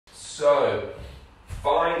So,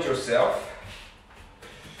 find yourself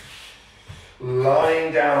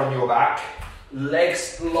lying down on your back,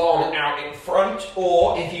 legs long out in front,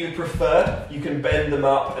 or if you prefer, you can bend them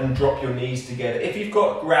up and drop your knees together. If you've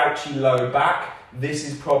got grouchy low back, this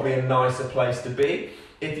is probably a nicer place to be.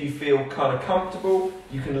 If you feel kind of comfortable,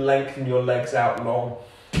 you can lengthen your legs out long.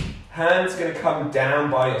 Hands going to come down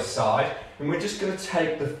by your side, and we're just going to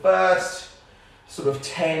take the first sort of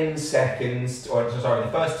 10 seconds, or sorry,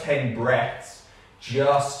 the first 10 breaths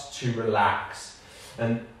just to relax.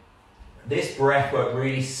 And this breath work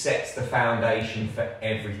really sets the foundation for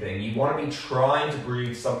everything. You want to be trying to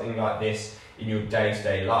breathe something like this in your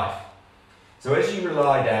day-to-day life. So as you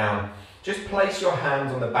lie down, just place your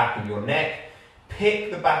hands on the back of your neck,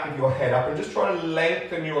 pick the back of your head up and just try to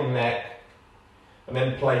lengthen your neck and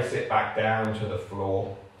then place it back down to the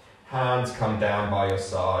floor. Hands come down by your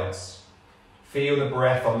sides. Feel the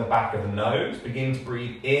breath on the back of the nose. Begin to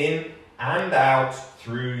breathe in and out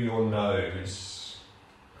through your nose.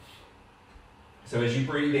 So as you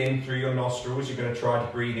breathe in through your nostrils, you're going to try to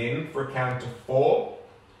breathe in for a count of 4,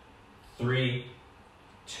 3,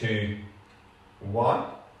 2, 1.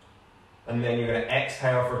 And then you're going to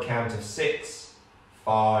exhale for a count of 6,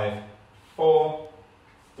 5, 4,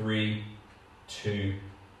 3, 2,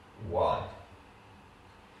 1.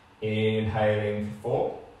 Inhaling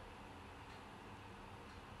for 4.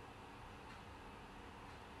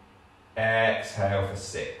 Exhale for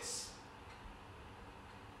 6.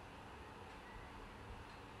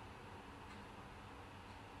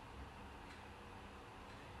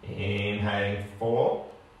 Inhaling for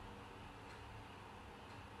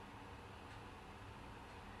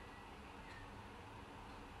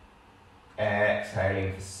 4.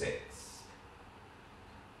 Exhaling for 6.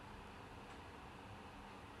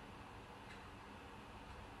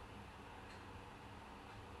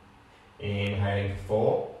 Inhaling for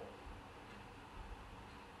 4.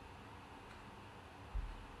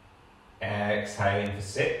 Exhaling for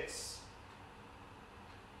 6.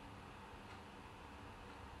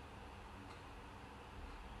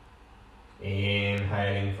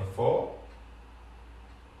 Inhaling for 4.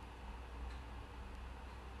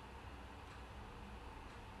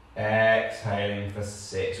 Exhaling for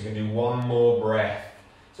 6. We're going to do one more breath.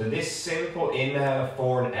 So this simple inhale of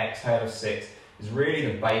 4 and exhale of 6 is really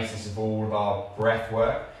the basis of all of our breath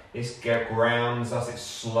work. This grounds us, it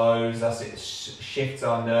slows us, it shifts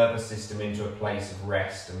our nervous system into a place of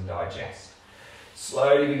rest and digest.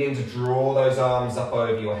 Slowly begin to draw those arms up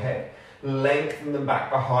over your head. Lengthen them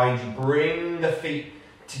back behind you. Bring the feet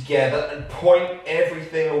together and point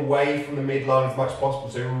everything away from the midline as much as possible.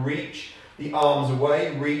 So reach the arms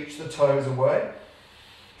away, reach the toes away.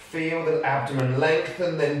 Feel the abdomen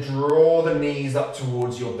lengthen, then draw the knees up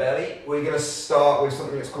towards your belly. We're going to start with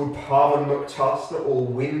something that's called Pavanmuktasana, or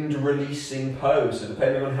wind releasing pose. So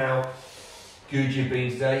depending on how good you've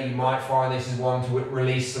been today, you might find this is one to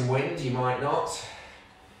release some wind, you might not.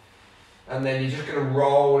 And then you're just going to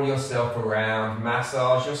roll yourself around,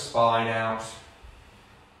 massage your spine out.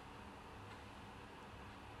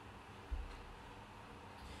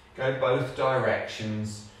 Go both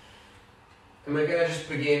directions. And we're going to just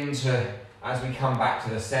begin to, as we come back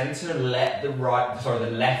to the centre, let the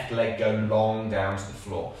left leg go long down to the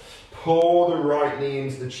floor. Pull the right knee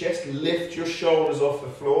into the chest, lift your shoulders off the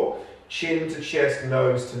floor, chin to chest,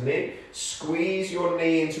 nose to knee. Squeeze your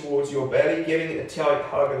knee in towards your belly, giving it a tight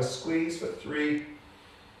hug and a squeeze for 3,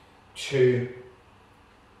 2,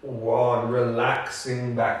 1.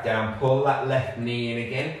 Relaxing back down. Pull that left knee in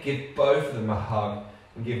again. Give both of them a hug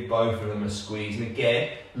and give both of them a squeeze. And again,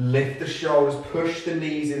 lift the shoulders, push the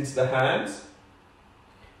knees into the hands.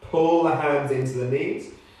 Pull the hands into the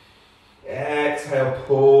knees. Exhale,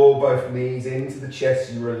 pull both knees into the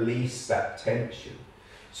chest and release that tension.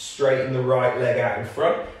 Straighten the right leg out in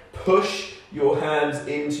front. Push your hands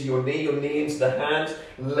into your knee into the hands.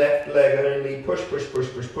 Left leg only. Push, push, push,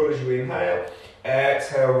 push, pull as you inhale.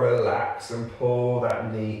 Exhale, relax and pull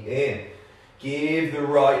that knee in. Give the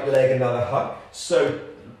right leg another hug. So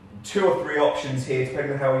 2 or 3 options here,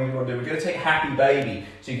 depending on how you want to do it. We're going to take happy baby.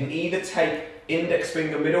 So you can either take index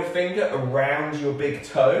finger, middle finger around your big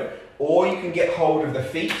toe, or you can get hold of the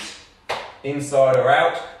feet, inside or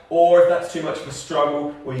out, or if that's too much of a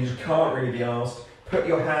struggle, or you just can't really be asked, put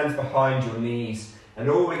your hands behind your knees. And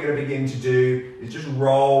all we're going to begin to do is just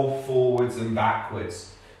roll forwards and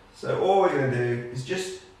backwards. So all we're going to do is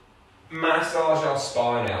just massage our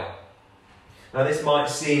spine out. Now this might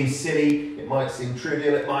seem silly, it might seem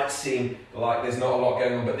trivial, it might seem like there's not a lot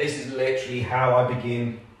going on, but this is literally how I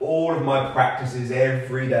begin all of my practices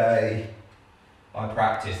every day. I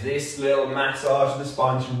practice this little massage of the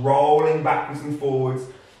spine, just rolling backwards and forwards,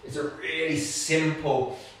 It's a really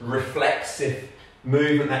simple, reflexive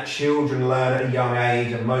movement that children learn at a young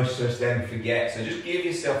age and most of us then forget. So just give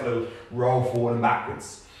yourself a little roll forward and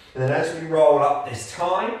backwards. And then as we roll up this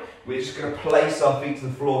time, we're just going to place our feet to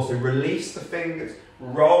the floor. So release the fingers,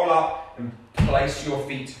 roll up and place your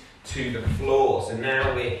feet to the floor. So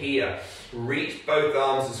now we're here. Reach both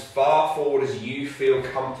arms as far forward as you feel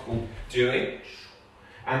comfortable doing.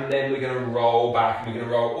 And then we're going to roll back. We're going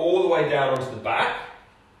to roll all the way down onto the back.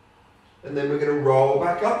 And then we're going to roll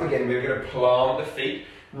back up again. We're going to plant the feet,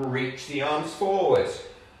 reach the arms forward.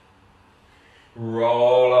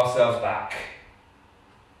 Roll ourselves back.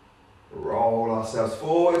 Roll ourselves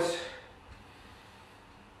forward.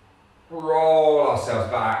 Roll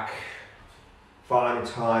ourselves back. Final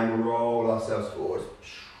time, roll ourselves forward.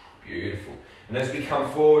 Beautiful. And as we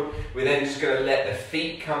come forward, we're then just going to let the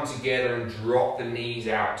feet come together and drop the knees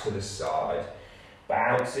out to the side.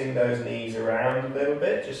 Bouncing those knees around a little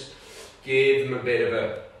bit. Just give them a bit of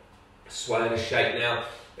a sway and a shake. Now,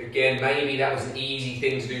 again, maybe that was an easy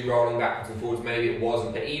thing to do, rolling backwards and forwards. Maybe it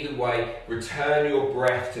wasn't. But either way, return your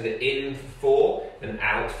breath to the in for 4 and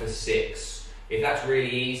out for 6. If that's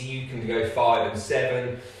really easy, you can go 5 and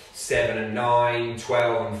 7. 7 and 9,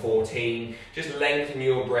 12 and 14. Just lengthen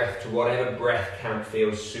your breath to whatever breath count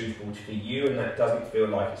feels suitable for you and that doesn't feel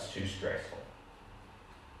like it's too stressful.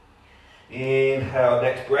 Inhale,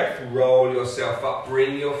 next breath, roll yourself up,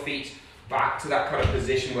 bring your feet back to that kind of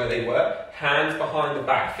position where they were. Hands behind the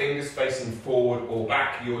back, fingers facing forward or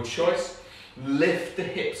back, your choice. Lift the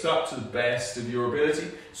hips up to the best of your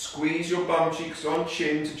ability. Squeeze your bum cheeks on,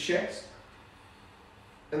 chin to chest.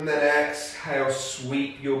 And then exhale,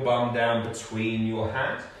 sweep your bum down between your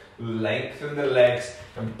hands. Lengthen the legs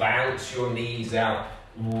and bounce your knees out.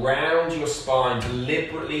 Round your spine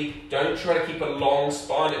deliberately. Don't try to keep a long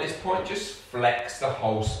spine at this point. Just flex the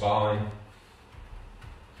whole spine.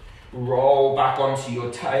 Roll back onto your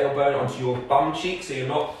tailbone, onto your bum cheek. So you're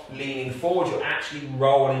not leaning forward. You're actually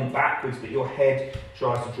rolling backwards, but your head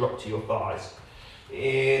tries to drop to your thighs.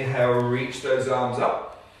 Inhale, reach those arms up.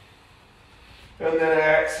 And then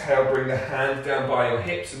exhale, bring the hands down by your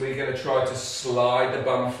hips and we're going to try to slide the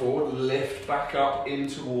bum forward, lift back up in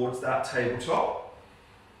towards that tabletop.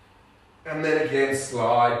 And then again,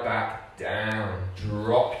 slide back down.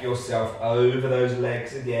 Drop yourself over those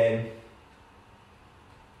legs again.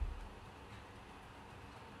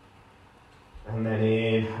 And then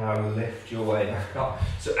inhale, lift your way back up.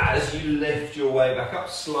 So as you lift your way back up,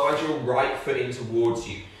 slide your right foot in towards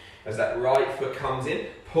you. As that right foot comes in,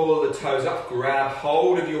 pull the toes up, grab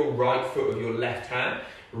hold of your right foot with your left hand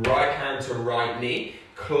to right knee,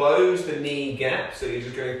 close the knee gap, so you're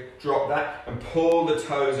just going to drop that and pull the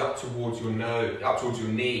toes up towards your nose, up towards your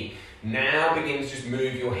knee. Now begin to just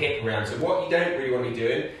move your hip around. So what you don't really want to be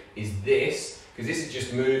doing is this, because this is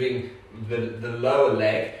just moving the lower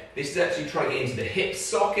leg. This is actually trying to get into the hip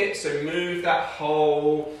socket, so move that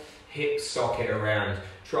whole hip socket around.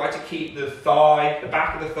 Try to keep the thigh, the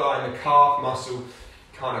back of the thigh and the calf muscle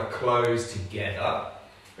kind of close together.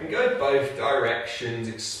 And go both directions,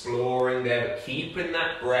 exploring there, but keeping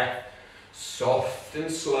that breath soft and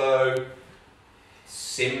slow,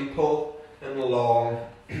 simple and long.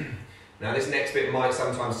 Now this next bit might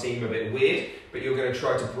sometimes seem a bit weird, but you're going to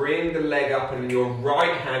try to bring the leg up and your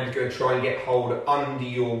right hand is going to try and get hold under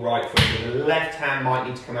your right foot. So the left hand might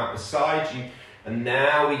need to come out beside you. And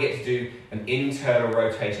now we get to do an internal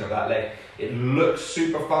rotation of that leg. It looks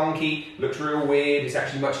super funky, looks real weird. It's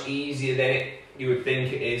actually much easier than you would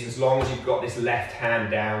think it is, as long as you've got this left hand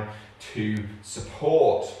down to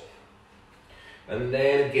support. And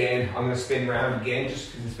then again, I'm going to spin around again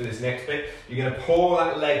just because it's for this next bit. You're going to pull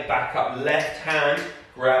that leg back up. Left hand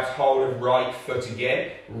grabs hold of right foot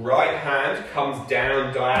again. Right hand comes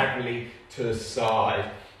down diagonally to the side.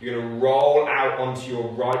 You're going to roll out onto your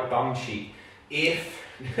right bum cheek. If,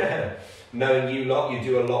 knowing you lot, you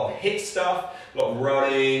do a lot of HIIT stuff, a lot of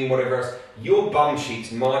running, whatever else, your bum cheeks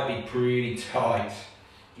might be pretty tight.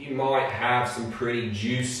 You might have some pretty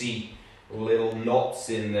juicy little knots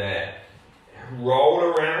in there. Roll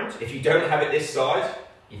around. If you don't have it this side,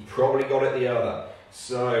 you've probably got it the other.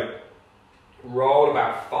 So roll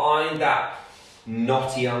about, find that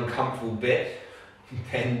knotty, uncomfortable bit,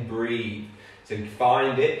 then breathe. So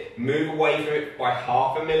find it, move away from it by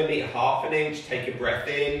 0.5 millimeter, 0.5 inch, take a breath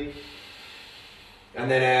in, and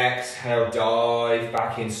then exhale, dive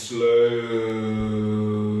back in slowly,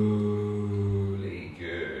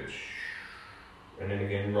 good. And then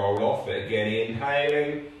again, roll off it, again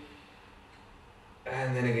inhaling,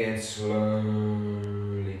 and then again,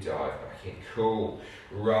 slowly dive back in, cool.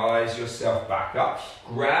 Rise yourself back up,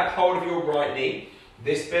 grab hold of your right knee,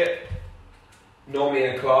 this bit, Normally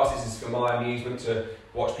in a class, this is for my amusement to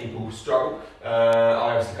watch people struggle. I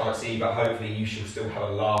obviously can't see you, but hopefully you should still have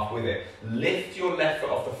a laugh with it. Lift your left foot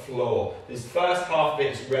off the floor. This first half of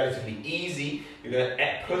it is relatively easy. You're going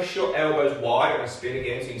to push your elbows wide. I'm going to spin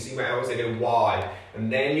again so you can see my elbows, they go wide.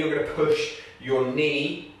 And then you're going to push your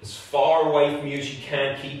knee as far away from you as you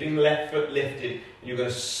can, keeping the left foot lifted. And you're going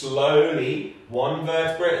to slowly, one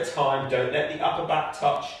vertebra at a time, don't let the upper back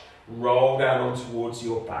touch, roll down on towards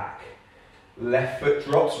your back. Left foot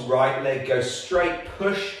drops, right leg goes straight,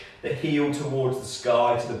 push the heel towards the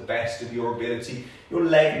sky to the best of your ability. Your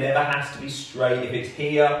leg never has to be straight. If it's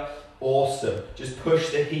here, awesome. Just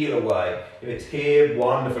push the heel away. If it's here,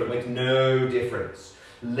 wonderful. It makes no difference.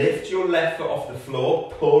 Lift your left foot off the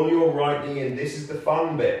floor, pull your right knee in. This is the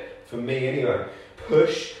fun bit, for me anyway.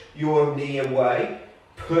 Push your knee away,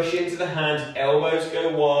 push into the hands, elbows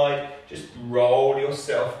go wide, just roll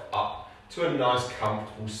yourself up to a nice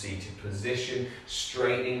comfortable seated position,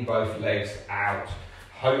 straightening both legs out.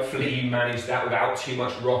 Hopefully you manage that without too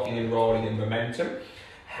much rocking and rolling and momentum.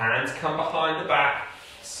 Hands come behind the back,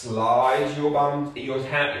 slide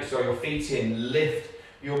your feet in, lift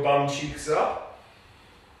your bum cheeks up.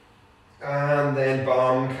 And then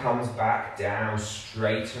bum comes back down,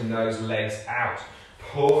 straighten those legs out.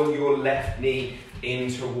 Pull your left knee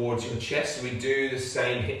in towards your chest. So we do the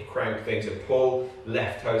same hip crank thing. So pull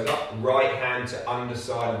left toes up, right hand to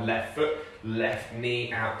underside of left foot, left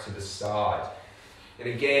knee out to the side. And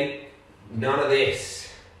again, none of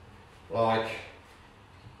this, like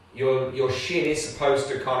your shin is supposed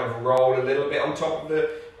to kind of roll a little bit on top of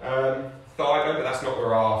the thigh bone, but that's not what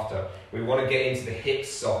we're after. We want to get into the hip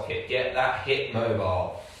socket, get that hip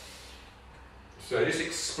mobile. So just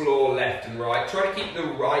explore left and right. Try to keep the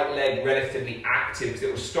right leg relatively active because it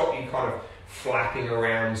will stop you kind of flapping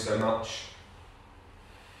around so much.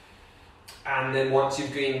 And then once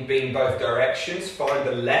you've been both directions, find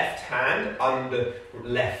the left hand under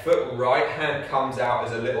left foot. Right hand comes out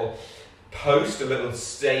as a little post, a little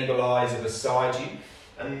stabilizer beside you.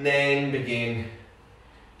 And then begin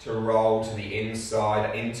to roll to the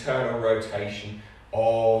inside, internal rotation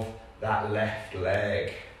of that left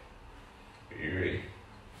leg. Again,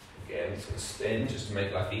 it's going to spin just to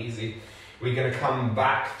make life easy. We're going to come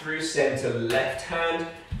back through center. Left hand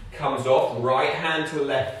comes off, right hand to the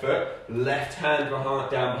left foot, left hand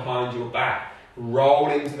down behind your back.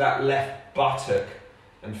 Roll into that left buttock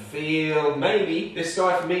and feel, maybe this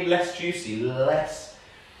side for me, less juicy, less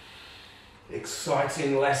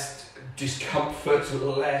exciting, less discomfort,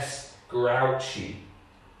 less grouchy.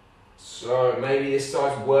 So maybe this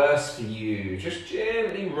side's worse for you. Just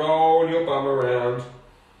gently roll your bum around.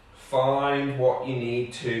 Find what you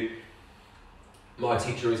need to. My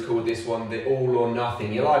teacher has called this one the all or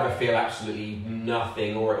nothing. You'll either feel absolutely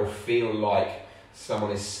nothing or it'll feel like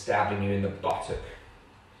someone is stabbing you in the buttock.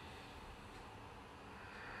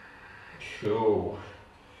 Cool.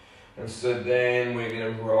 And so then we're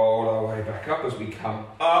going to roll our way back up. As we come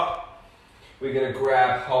up, we're going to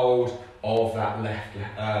grab hold of that left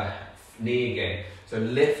knee again. So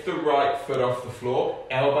lift the right foot off the floor,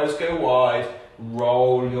 elbows go wide,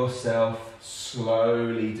 roll yourself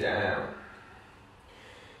slowly down.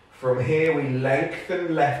 From here we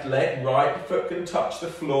lengthen left leg, right foot can touch the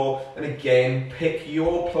floor, and again pick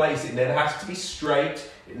your place. It never has to be straight,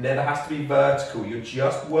 it never has to be vertical. You're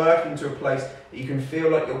just working to a place that you can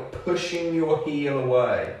feel like you're pushing your heel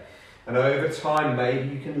away. And over time maybe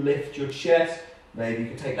you can lift your chest, maybe you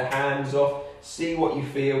can take the hands off. See what you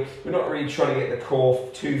feel. We're not really trying to get the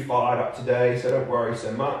core too fired up today, so don't worry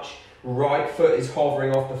so much. Right foot is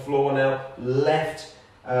hovering off the floor now. Left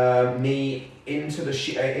knee into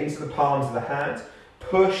the palms of the hands.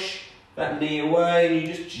 Push that knee away and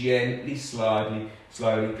you just gently,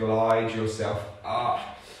 slowly glide yourself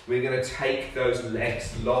up. We're going to take those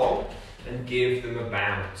legs long and give them a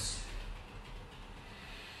bounce.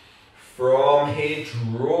 From here,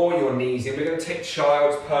 draw your knees in. We're going to take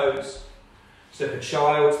child's pose. So for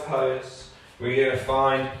child's pose, we're going to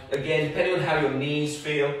find, again, depending on how your knees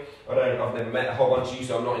feel, I've never met a whole bunch of you,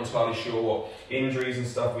 so I'm not entirely sure what injuries and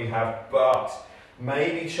stuff we have, but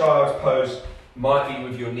maybe child's pose might be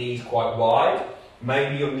with your knees quite wide,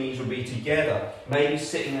 maybe your knees will be together, maybe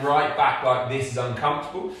sitting right back like this is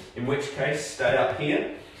uncomfortable, in which case stay up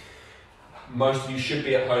here. Most of you should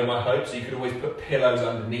be at home, I hope, so you could always put pillows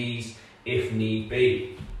under knees if need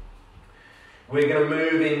be. We're going to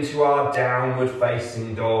move into our downward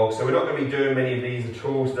facing dog. So we're not going to be doing many of these at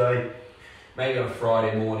all today. Maybe on a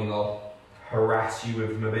Friday morning I'll harass you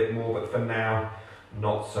with them a bit more, but for now,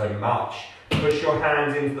 not so much. Push your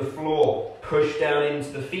hands into the floor, push down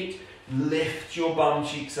into the feet, Lift your bum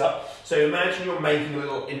cheeks up. So imagine you're making a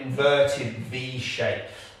little inverted V shape.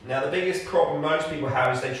 Now the biggest problem most people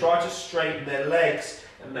have is they try to straighten their legs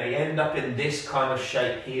and they end up in this kind of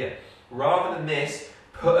shape here. Rather than this,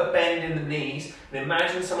 put a bend in the knees and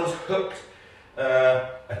imagine someone's hooked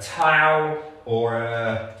a towel or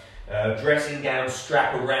a dressing gown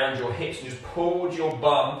strap around your hips and just pulled your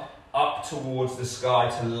bum up towards the sky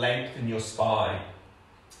to lengthen your spine.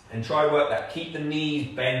 And try to work that. Keep the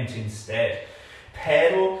knees bent instead.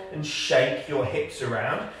 Pedal and shake your hips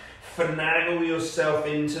around. Finagle yourself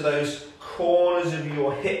into those corners of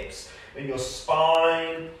your hips and your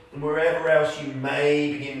spine and wherever else you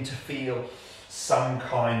may begin to feel some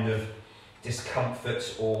kind of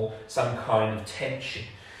discomfort or some kind of tension.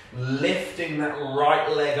 Lifting that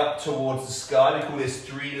right leg up towards the sky. We call this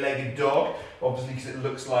three-legged dog, obviously because it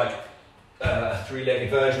looks like a three-legged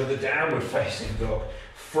version of the downward facing dog.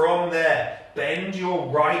 From there, bend your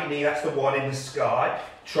right knee, that's the one in the sky.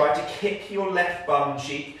 Try to kick your left bum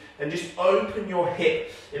cheek and just open your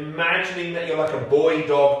hip, imagining that you're like a boy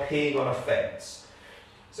dog peeing on a fence.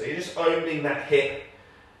 So you're just opening that hip,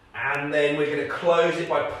 and then we're going to close it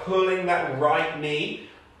by pulling that right knee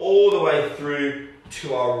all the way through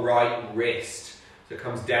to our right wrist. So it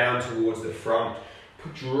comes down towards the front.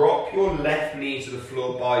 Drop your left knee to the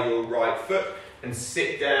floor by your right foot and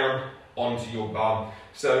sit down onto your bum.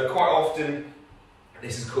 So quite often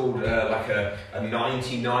this is called like a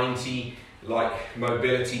 90-90 like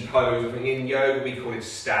mobility pose. I think in yoga we call it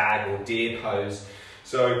stag or deer pose.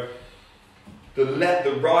 So the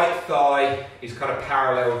right thigh is kind of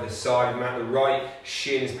parallel with the side of the mat, the right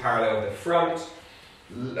shin is parallel with the front,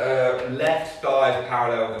 left thigh is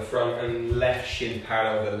parallel with the front, and left shin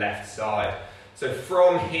parallel with the left side. So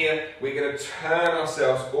from here we're going to turn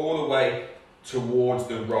ourselves all the way towards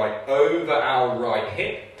the right, over our right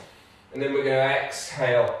hip, and then we're going to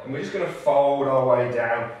exhale and we're just going to fold our way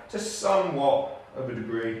down to somewhat of a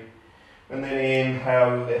degree, and then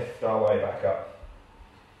inhale, lift our way back up.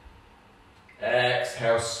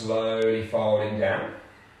 Exhale, slowly folding down,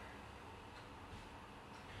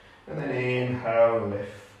 and then inhale,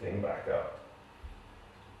 lifting back up.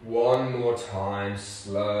 One more time,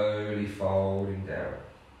 slowly folding down.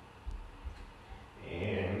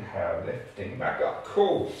 Inhale, lifting back up.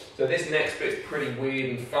 Cool. So this next bit's pretty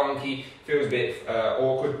weird and funky. Feels a bit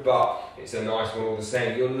awkward, but it's a nice one all the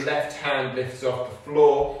same. Your left hand lifts off the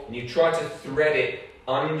floor, and you try to thread it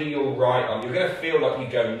under your right arm. You're going to feel like you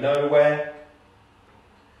go nowhere,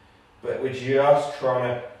 but we're just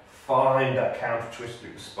trying to find that counter twist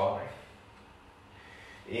through the spine.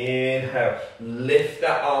 Inhale, lift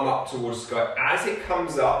that arm up towards the sky. As it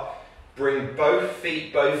comes up, bring both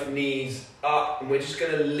feet, both knees up, and we're just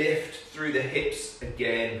going to lift through the hips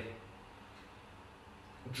again.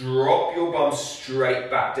 Drop your bum straight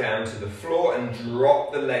back down to the floor and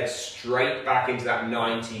drop the legs straight back into that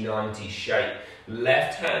 90-90 shape.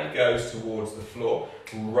 Left hand goes towards the floor,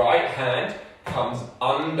 right hand comes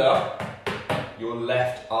under your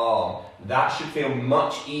left arm. That should feel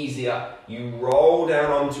much easier. You roll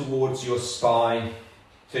down on towards your spine.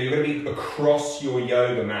 So you're going to be across your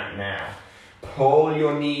yoga mat now. Pull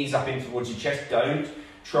your knees up in towards your chest. Don't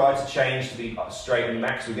try to change to be straight on your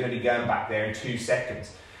mat, because we're going to be going back there in 2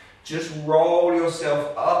 seconds. Just roll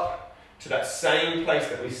yourself up to that same place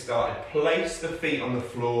that we started. Place the feet on the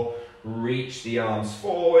floor. Reach the arms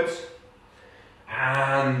forwards.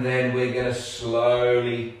 And then we're going to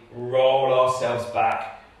slowly roll ourselves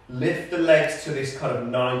back. Lift the legs to this kind of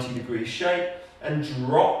 90-degree shape and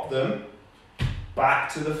drop them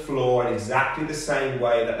back to the floor in exactly the same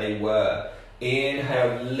way that they were.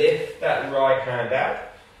 Inhale, lift that right hand out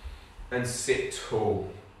and sit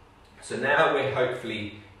tall. So now we're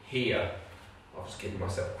hopefully here. I've just given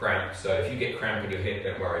myself cramp, so if you get cramp in your hip,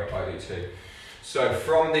 don't worry, I do too. So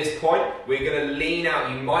from this point, we're going to lean out.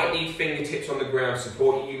 You might need fingertips on the ground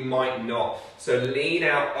support, you might not. So lean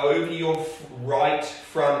out over your right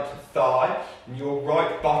front thigh. Your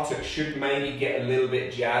right buttock should maybe get a little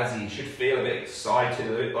bit jazzy. Should feel a bit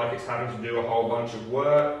excited, a bit like it's having to do a whole bunch of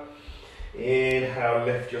work. Inhale,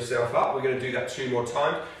 lift yourself up. We're going to do that 2 more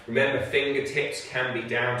times. Remember, fingertips can be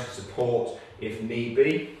down to support if need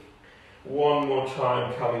be. 1 more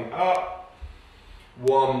time coming up.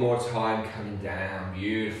 1 more time coming down.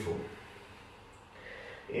 Beautiful.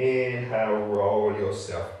 Inhale, roll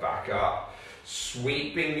yourself back up.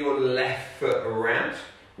 Sweeping your left foot around.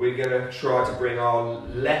 We're going to try to bring our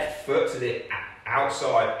left foot to the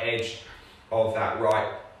outside edge of that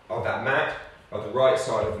the right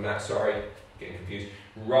side of the mat, sorry, getting confused.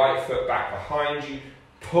 Right foot back behind you.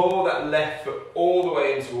 Pull that left foot all the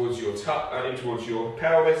way in towards your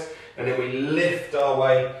pelvis, and then we lift our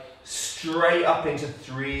way straight up into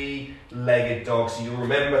three-legged dog. So you'll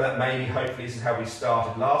remember that maybe, hopefully this is how we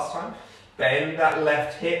started last time. Bend that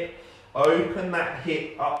left hip, open that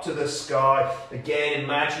hip up to the sky. Again,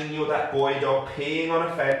 imagine you're that boy dog peeing on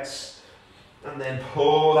a fence, and then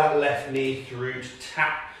pull that left knee through to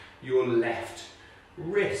tap your left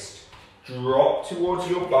wrist. Drop towards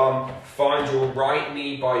your bum, find your right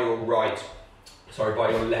knee by your left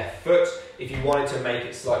foot. If you wanted to make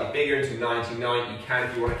it slightly bigger into 90-90, you can.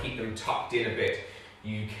 If you want to keep them tucked in a bit,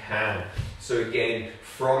 you can. So again,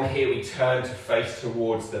 from here we turn to face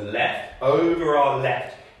towards the left, over our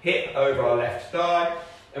left hip, over our left thigh,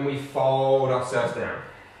 and we fold ourselves down.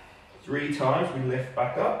 3 times, we lift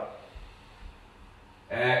back up.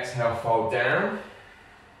 Exhale, fold down.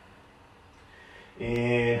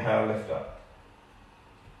 Inhale, lift up.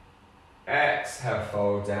 Exhale,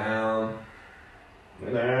 fold down.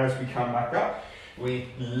 And as we come back up, we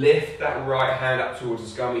lift that right hand up towards the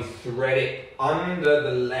sky and we thread it under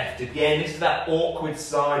the left. Again, this is that awkward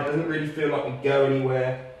side. It doesn't really feel like we go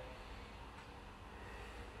anywhere.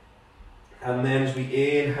 And then as we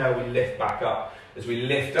inhale, we lift back up. As we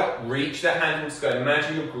lift up, reach that hand towards the sky.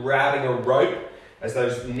 Imagine you're grabbing a rope. As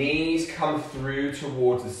those knees come through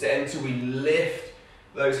towards the center, we lift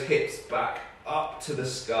those hips back up to the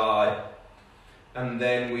sky, and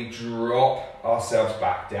then we drop ourselves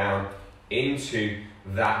back down into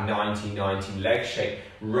that 90-90 leg shape.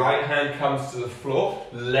 Right hand comes to the floor,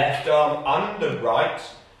 left arm under right,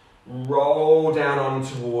 roll down on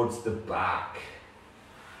towards the back.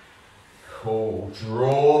 Cool,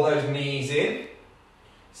 draw those knees in.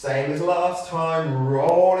 Same as last time,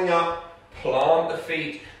 rolling up. Plant the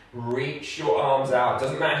feet, reach your arms out.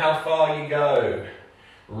 Doesn't matter how far you go.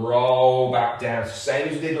 Roll back down. Same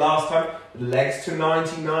as we did last time. Legs to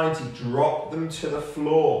 90-90. Drop them to the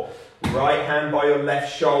floor. Right hand by your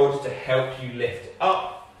left shoulder to help you lift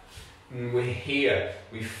up. And we're here.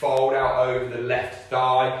 We fold out over the left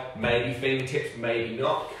thigh. Maybe fingertips, maybe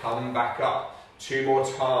not. Come back up. 2 more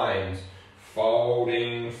times.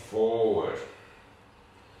 Folding forward.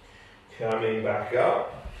 Coming back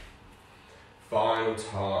up. Final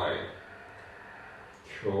time.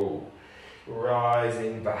 Cool.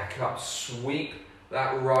 Rising back up. Sweep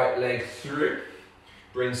that right leg through.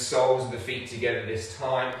 Bring soles of the feet together this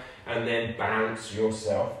time. And then bounce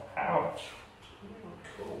yourself out.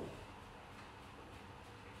 Cool.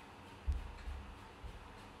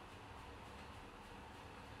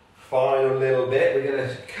 Final little bit. We're going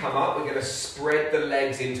to come up. We're going to spread the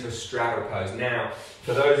legs into a straddle pose. Now,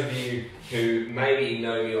 for those of you who maybe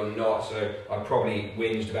know me or not, so I probably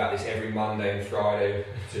whinged about this every Monday and Friday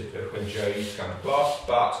when Joe used to come to class,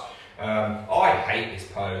 but I hate this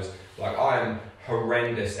pose. Like, I am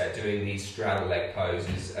horrendous at doing these straddle leg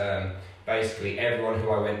poses. Basically, everyone who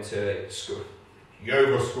I went to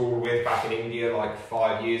yoga school with back in India like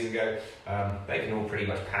 5 years ago, they can all pretty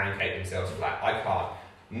much pancake themselves flat. I can't.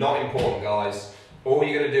 Not important, guys. All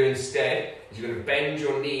you're going to do instead is you're going to bend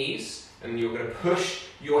your knees and you're going to push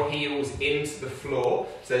your heels into the floor.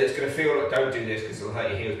 So it's going to feel like, don't do this because it'll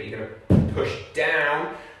hurt your heels, but you're going to push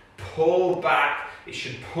down, pull back. It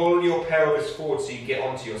should pull your pelvis forward so you get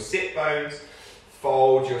onto your sit bones.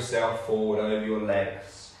 Fold yourself forward over your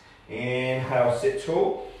legs. Inhale, sit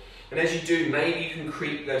tall. And as you do, maybe you can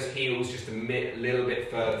creep those heels just a little bit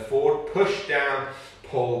further forward. Push down,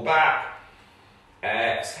 pull back.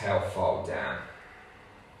 Exhale, fold down.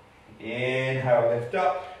 Inhale, lift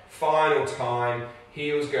up. Final time,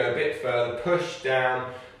 heels go a bit further, push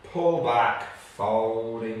down, pull back,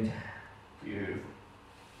 folding down. Beautiful.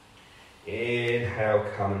 Inhale,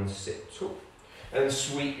 come and sit tall. And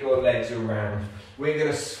sweep your legs around. We're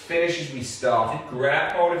going to finish as we started.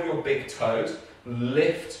 Grab hold of your big toes,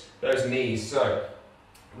 lift those knees. So,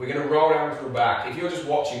 we're going to roll down to the back. If you're just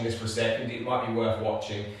watching this for a second, it might be worth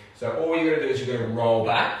watching. So all you're going to do is you're going to roll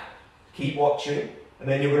back, keep watching, and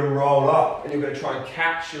then you're going to roll up, and you're going to try and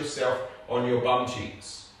catch yourself on your bum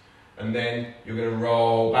cheeks. And then you're going to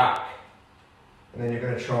roll back, and then you're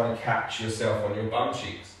going to try and catch yourself on your bum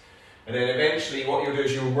cheeks. And then eventually what you'll do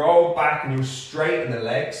is you'll roll back and you'll straighten the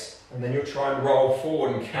legs, and then you'll try and roll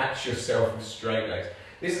forward and catch yourself with straight legs.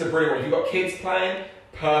 This is a brilliant one. If you've got kids playing,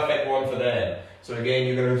 perfect one for them. So again,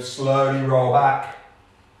 you're going to slowly roll back,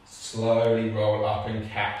 slowly roll up and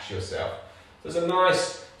catch yourself. So it's a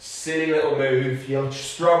nice, silly little move. You'll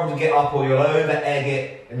struggle to get up or you'll over-egg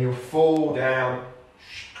it and you'll fall down.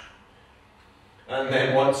 And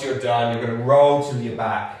then once you're done, you're going to roll to your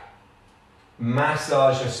back.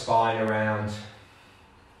 Massage your spine around.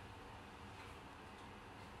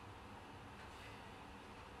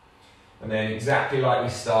 And then exactly like we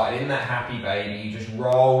started, in that happy baby, you just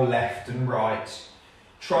roll left and right.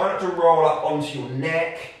 Try not to roll up onto your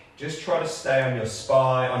neck. Just try to stay on your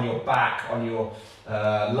spine, on your back, on your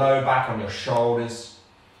low back, on your shoulders.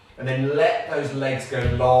 And then let those legs go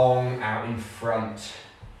long out in front.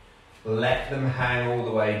 Let them hang all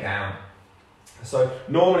the way down. So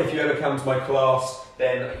normally if you ever come to my class,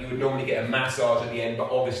 then you would normally get a massage at the end, but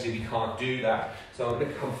obviously we can't do that. So I'm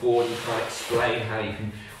going to come forward and try and explain how you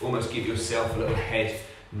can almost give yourself a little head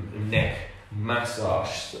and neck massage.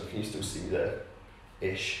 So can you still see me there?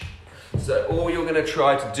 Ish. So all you're going to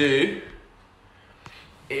try to do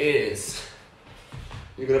is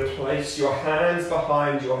you're going to place your hands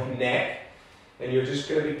behind your neck and you're just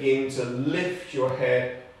going to begin to lift your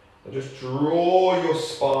head and just draw your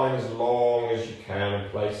spine as long as you can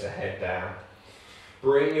and place the head down.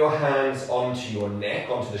 Bring your hands onto your neck,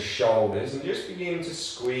 onto the shoulders, and just begin to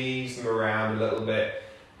squeeze them around a little bit.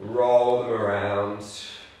 Roll them around.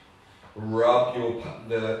 Rub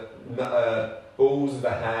the balls of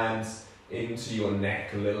the hands into your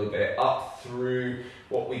neck a little bit, up through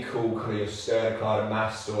what we call kind of your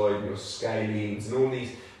sternocleidomastoid and your scalenes, and all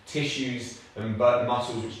these tissues and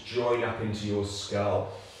muscles which join up into your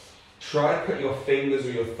skull. Try to put your fingers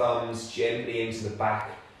or your thumbs gently into the back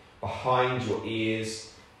behind your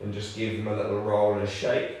ears and just give them a little roll and a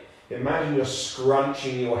shake. Imagine you're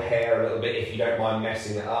scrunching your hair a little bit if you don't mind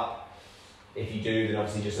messing it up. If you do, then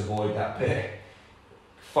obviously just avoid that bit.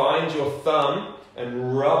 Find your thumb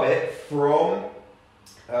and rub it from,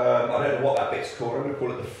 I don't know what that bit's called, I'm going to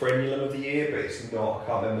call it the frenulum of the ear, but it's not, I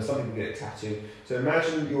can't remember, some people get it tattooed. So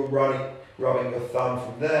imagine you're rubbing your thumb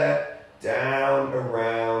from there, down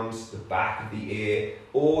around the back of the ear,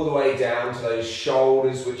 all the way down to those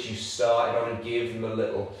shoulders which you started on, and give them a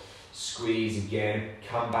little squeeze again.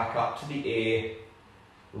 Come back up to the ear,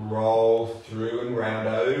 roll through and round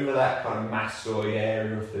over that kind of mastoid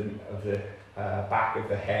area of the back of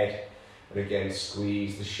the head, and again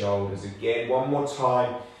squeeze the shoulders again. One more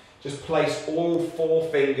time, just place all 4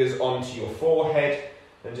 fingers onto your forehead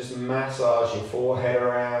and just massage your forehead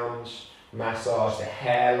around. Massage the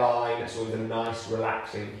hairline, it's always a nice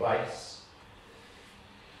relaxing place.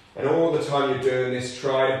 And all the time you're doing this,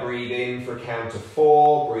 try to breathe in for a count of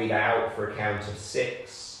 4, breathe out for a count of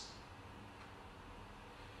 6.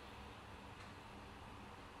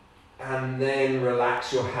 And then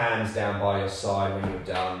relax your hands down by your side when you're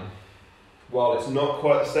done. While it's not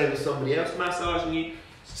quite the same as somebody else massaging you,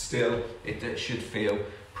 still it should feel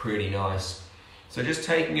pretty nice. So just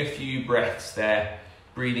taking a few breaths there.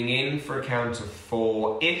 Breathing in for a count of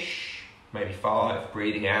 4-ish, maybe 5.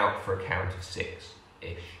 Breathing out for a count of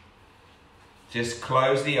 6-ish. Just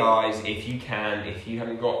close the eyes if you can, if you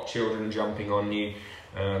haven't got children jumping on you.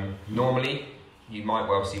 Normally, you might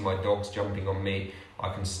well see my dogs jumping on me.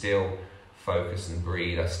 I can still focus and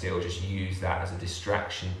breathe. I still just use that as a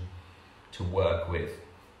distraction to work with.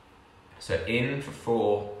 So in for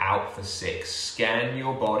 4, out for 6. Scan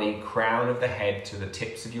your body, crown of the head to the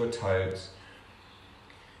tips of your toes.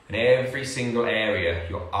 And every single area,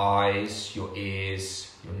 your eyes, your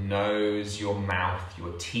ears, your nose, your mouth,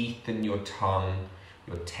 your teeth and your tongue,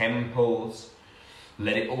 your temples,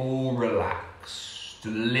 let it all relax.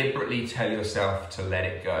 Deliberately tell yourself to let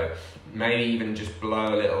it go. Maybe even just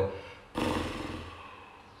blow a little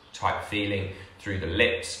type feeling through the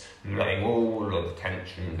lips, letting all of the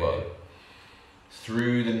tension go.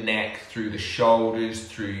 Through the neck, through the shoulders,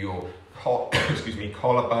 through your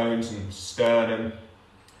collarbones and sternum,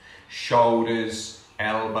 shoulders,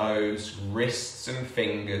 elbows, wrists and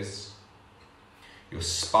fingers, your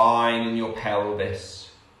spine and your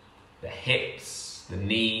pelvis, the hips, the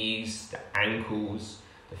knees, the ankles,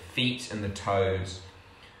 the feet and the toes.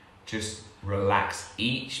 Just relax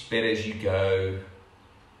each bit as you go.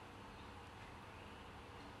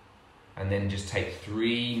 And then just take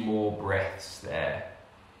 3 more breaths there.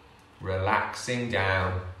 Relaxing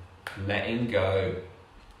down, letting go.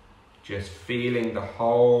 Just feeling the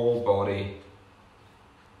whole body.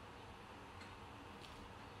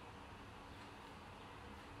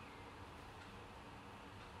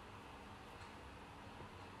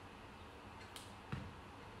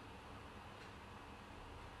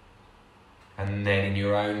 And then in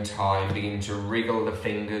your own time, begin to wriggle the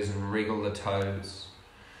fingers and wriggle the toes.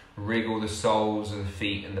 Wriggle the soles of the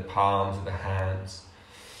feet and the palms of the hands.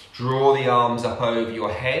 Draw the arms up over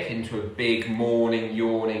your head into a big morning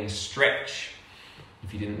yawning stretch.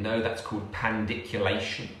 If you didn't know, that's called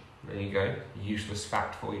pandiculation. There you go, useless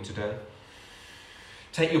fact for you today.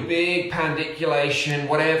 Take your big pandiculation,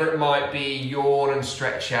 whatever it might be, yawn and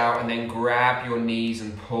stretch out, and then grab your knees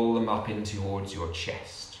and pull them up in towards your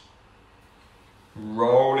chest.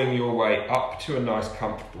 Rolling your way up to a nice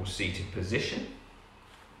comfortable seated position.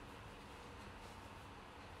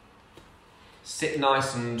 Sit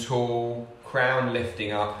nice and tall, crown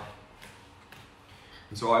lifting up.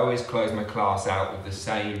 And so I always close my class out with the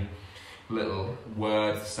same little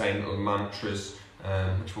words, the same little mantras,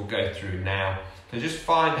 which we'll go through now. So just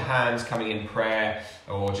find the hands coming in prayer,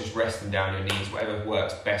 or just resting down your knees, whatever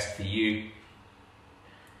works best for you.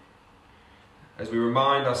 As we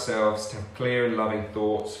remind ourselves to have clear and loving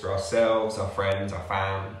thoughts for ourselves, our friends,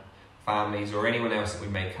 our families, or anyone else that we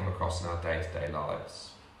may come across in our day-to-day lives.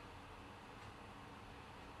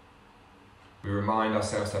 We remind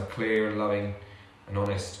ourselves to have clear and loving and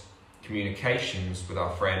honest communications with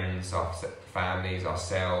our friends, our families,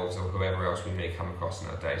 ourselves, or whoever else we may come across in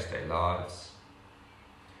our day-to-day lives.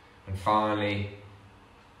 And finally,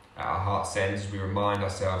 at our heart centers, we remind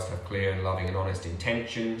ourselves to have clear and loving and honest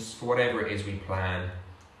intentions for whatever it is we plan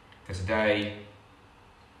for today,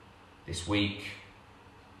 this week,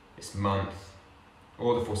 this month,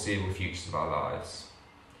 or the foreseeable futures of our lives.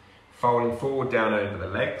 Folding forward down over the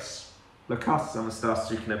legs. Lokasana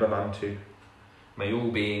Samastasrikna Bhavantu. May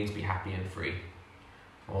all beings be happy and free.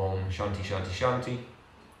 Om Shanti Shanti Shanti.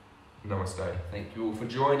 Namaste. Thank you all for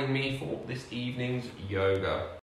joining me for this evening's yoga.